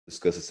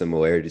discuss the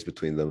similarities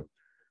between them.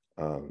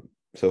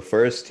 So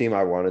first team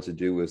I wanted to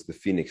do was the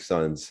Phoenix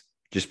Suns,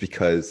 just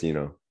because,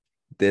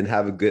 didn't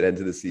have a good end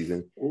to the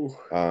season. Ooh.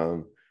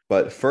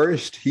 But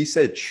first, he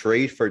said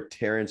trade for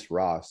Terrence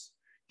Ross.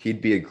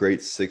 He'd be a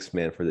great six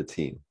man for the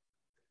team.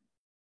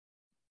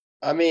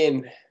 I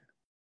mean,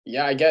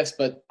 yeah, I guess,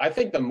 but I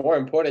think the more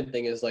important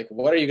thing is like,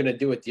 what are you gonna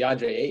do with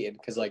DeAndre Ayton?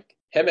 Because like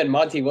him and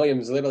Monty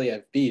Williams literally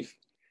have beef.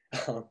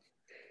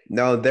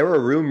 No, there were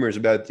rumors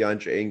about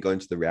DeAndre Ayton going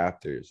to the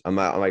Raptors. I'm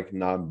like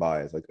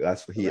non-biased. Like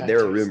that's what The there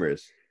were Raptors.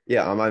 rumors.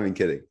 Yeah, I'm not even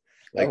kidding.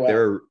 Oh Like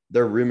wow.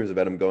 there are rumors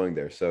about him going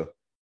there. So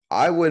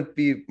I wouldn't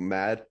be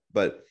mad,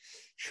 but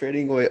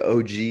trading away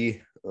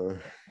OG,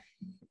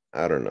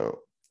 I don't know.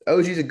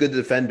 OG's a good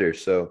defender,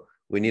 so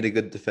we need a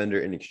good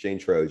defender in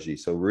exchange for OG.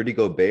 So Rudy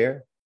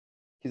Gobert,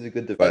 he's a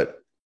good defender.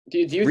 But But do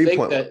you think 3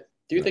 point, that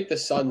do you no. think the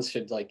Suns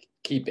should like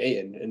keep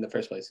Ayton in the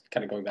first place?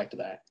 Kind of going back to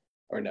that,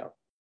 or no?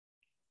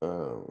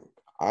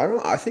 I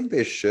don't. I think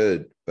they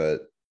should,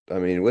 but I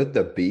mean, with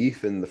the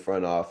beef in the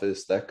front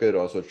office, that could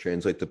also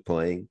translate to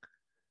playing.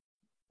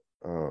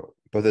 Uh,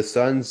 but the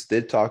Suns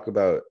did talk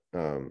about.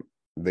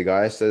 The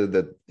guy said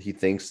that he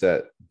thinks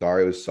that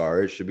Dario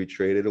Saric should be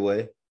traded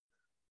away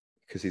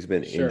because he's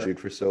been Sure. injured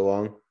for so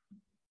long.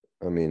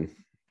 I mean,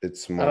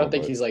 it's I small, don't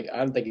think but he's like I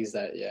don't think he's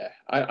that. Yeah.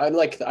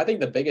 I think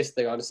the biggest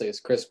thing honestly is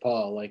Chris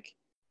Paul. Like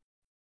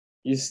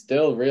he's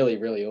still really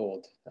really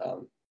old.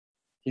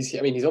 He's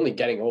only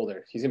getting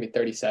older. He's gonna be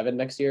 37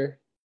 next year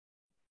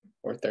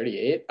or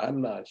 38.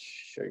 I'm not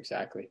sure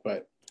exactly,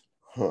 but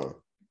huh?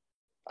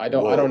 I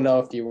don't Well, know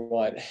if you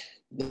want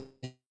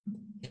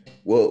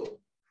well,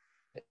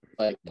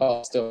 like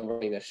Paul still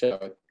running the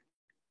show.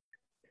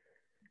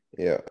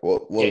 yeah.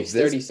 Yeah, he's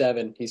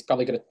 37. He's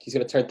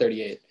gonna turn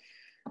 38.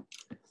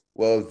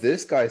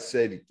 This guy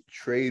said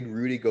trade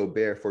Rudy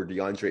Gobert for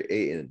DeAndre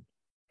Ayton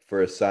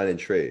for a sign and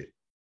trade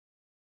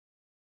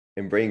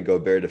and bring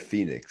Gobert to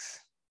Phoenix.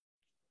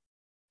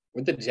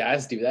 Would the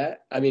Jazz do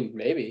that? I mean,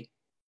 maybe.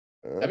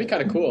 That'd be Uh,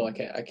 kind of cool. I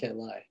can't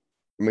lie.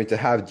 I mean, to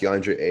have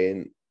DeAndre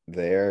Ayton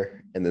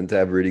there and then to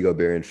have Rudy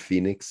Gobert in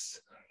Phoenix,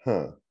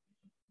 huh?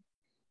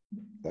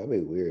 That'd be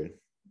weird.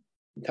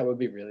 That would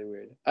be really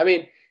weird. I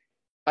mean,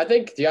 I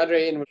think DeAndre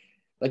Ayton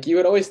like you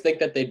would always think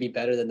that they'd be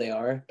better than they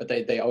are, but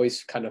they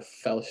always kind of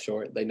fell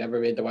short. They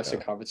never made the Western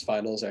Yeah. Conference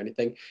Finals or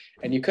anything,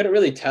 and you couldn't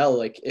really tell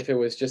like if it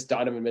was just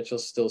Donovan Mitchell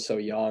still so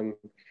young,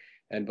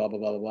 and blah blah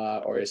blah blah blah,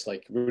 or it's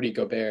like Rudy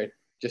Gobert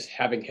just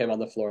having him on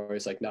the floor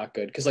is like not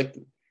good because like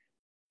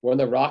when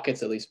the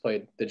Rockets at least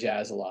played the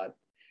Jazz a lot,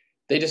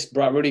 they just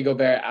brought Rudy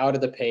Gobert out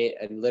of the paint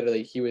and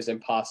literally he was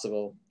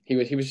impossible. He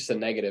was just a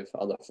negative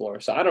on the floor.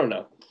 So I don't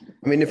know.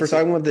 I mean, if We'll we're see.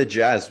 talking about the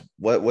Jazz,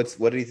 what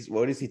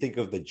does he think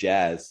of the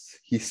Jazz?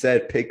 He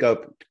said pick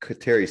up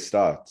Terry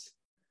Stotts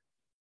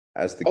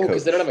as the Oh,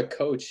 because they don't have coach. a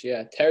coach.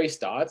 Yeah, Terry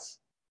Stotts.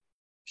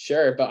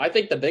 Sure, but I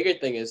think the bigger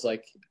thing is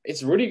like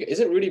it's Rudy.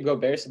 Isn't Rudy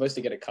Gobert supposed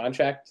to get a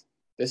contract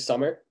this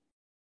summer?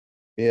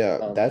 Yeah,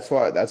 Um, that's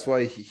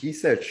why he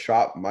said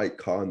shop Mike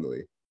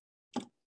Conley.